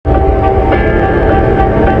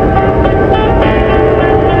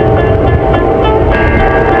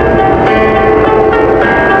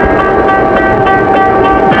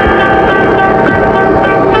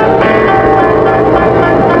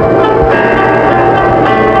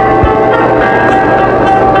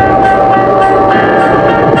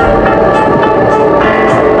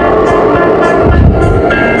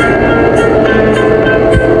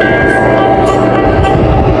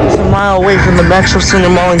actual Center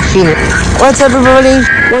Mall in Phoenix. What's up, everybody?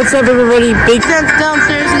 What's up, everybody? Big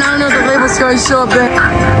downstairs, and I don't know the labels guys show up there.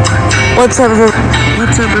 What's up, everybody?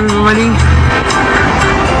 What's up, everybody?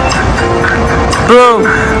 Bro.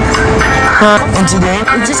 And today,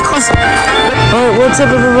 we just close. Alright, what's up,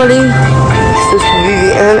 everybody? This will be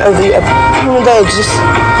the end of the episode that just.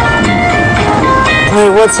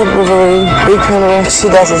 Alright, what's up, everybody?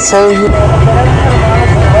 Bigpandarocks2007.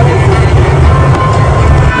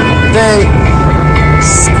 Then,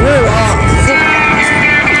 screw off.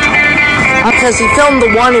 Because he filmed the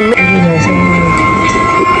one in.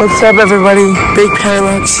 What's up, everybody?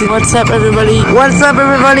 Bigpandarocks. What's up, everybody? What's up,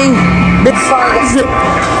 everybody? Big fun.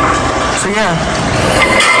 So yeah.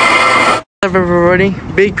 What's up, everybody?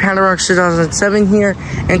 Bigpandarocks2007 here,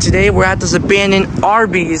 and today we're at this abandoned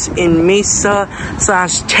Arby's in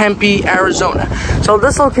Mesa/Tempe, Arizona. So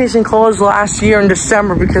this location closed last year in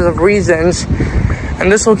December because of reasons,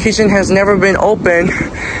 and this location has never been open.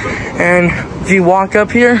 And if you walk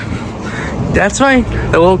up here, that's right,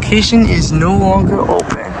 the location is no longer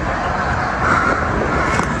open.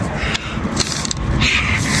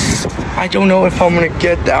 I don't know if I'm gonna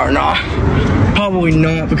get that or not. Probably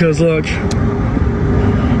not, because look.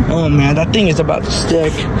 Oh man, that thing is about to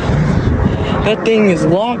stick. That thing is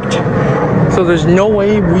locked, so there's no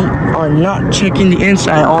way we are not checking the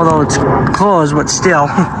inside, although it's closed, but still.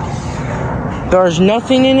 There's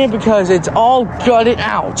nothing in it because it's all gutted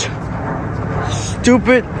out.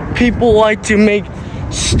 Stupid people like to make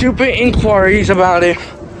stupid inquiries about it.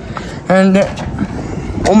 And,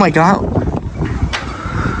 oh my god.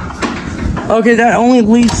 Okay, that only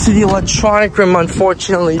leads to the electronic room,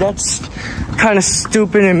 unfortunately. That's kind of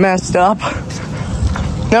stupid and messed up.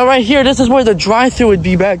 Now right here, this is where the drive-thru would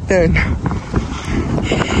be back then.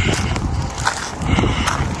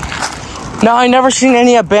 Now, I never seen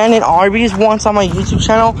any abandoned Arby's once on my YouTube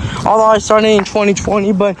channel, although I started in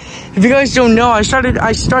 2020. But if you guys don't know, I started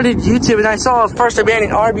YouTube and I saw the first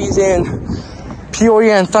abandoned Arby's in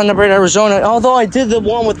Peoria and Tumbler, Arizona. Although I did the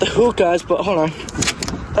one with the hookahs, but hold on.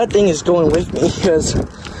 That thing is going with me because,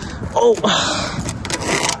 oh,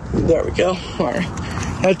 there we go. All right,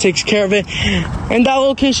 that takes care of it. And that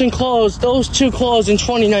location closed. Those two closed in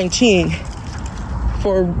 2019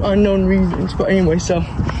 for unknown reasons. But anyway, so,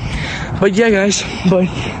 but yeah, guys. But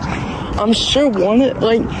I'm sure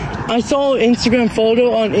like I saw an Instagram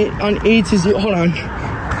photo on A to Z. Hold on,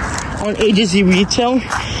 on A to Z Retail,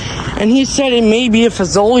 and he said it may be a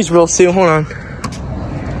Failzos real soon. Hold on.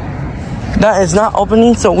 That is not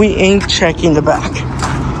opening, so we ain't checking the back.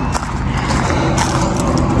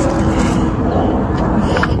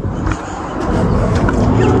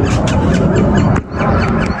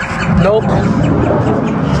 Nope.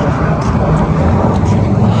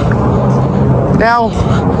 Now,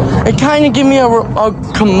 it kind of gave me a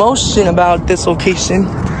commotion about this location.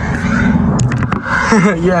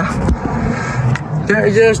 Yeah.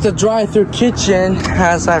 There's the drive-thru kitchen,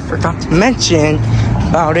 as I forgot to mention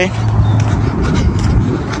about it.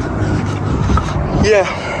 Yeah.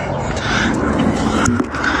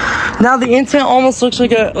 Now the inside almost looks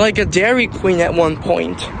like a Dairy Queen at one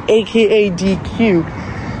point, aka DQ.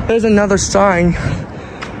 There's another sign.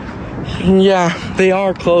 Yeah, they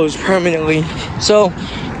are closed permanently. So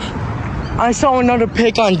I saw another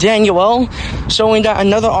pic on Daniel showing that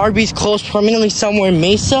another Arbys closed permanently somewhere in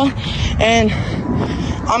Mesa, and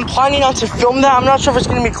I'm planning on to film that. I'm not sure if it's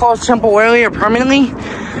gonna be closed temporarily or permanently,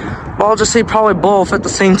 but I'll just say probably both at the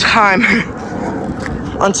same time.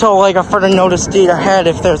 Until like a further notice date ahead,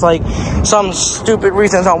 if there's like some stupid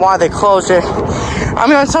reasons on why they closed it. I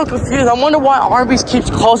mean, I'm so confused. I wonder why Arby's keeps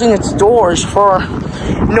closing its doors for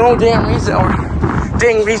no damn reason or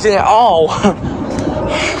dang reason at all.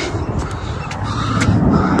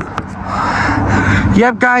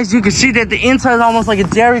 Yep, guys, you can see that the inside is almost like a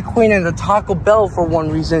Dairy Queen and a Taco Bell for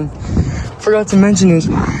one reason. Forgot to mention this.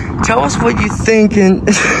 Tell us what you think and.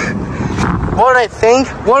 What do I think?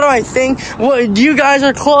 What do I think? What, you guys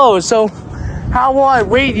are closed, so how will I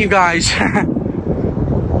rate you guys?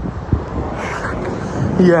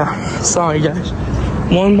 Yeah, sorry guys.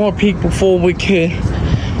 One more peek before we could,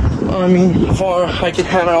 before I could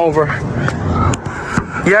hand it over.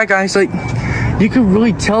 Yeah, guys, like, you could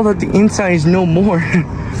really tell that the inside is no more.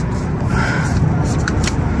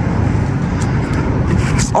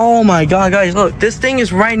 Oh my god, guys, look, this thing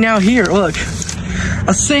is right now here, look.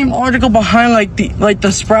 A same article behind like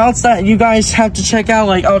the sprouts that you guys have to check out.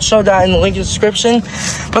 Like, I'll show that in the link in the description.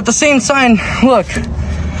 But the same sign, look.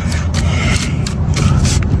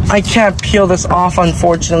 I can't peel this off,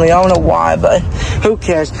 unfortunately. I don't know why, but who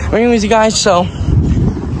cares? But anyways, you guys, so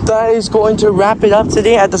that is going to wrap it up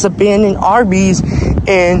today at this abandoned Arby's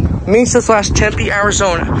in Mesa/Tempe,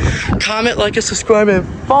 Arizona. Comment, like, and subscribe, and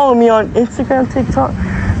follow me on Instagram, TikTok,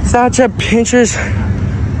 Snapchat, Pinterest,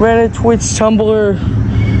 Reddit, Twitch, Tumblr,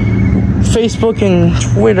 Facebook, and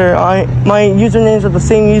Twitter. My usernames are the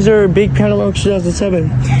same user,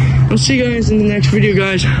 Bigpandarocks2007. I'll see you guys in the next video,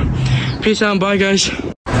 guys. Peace out, bye, guys.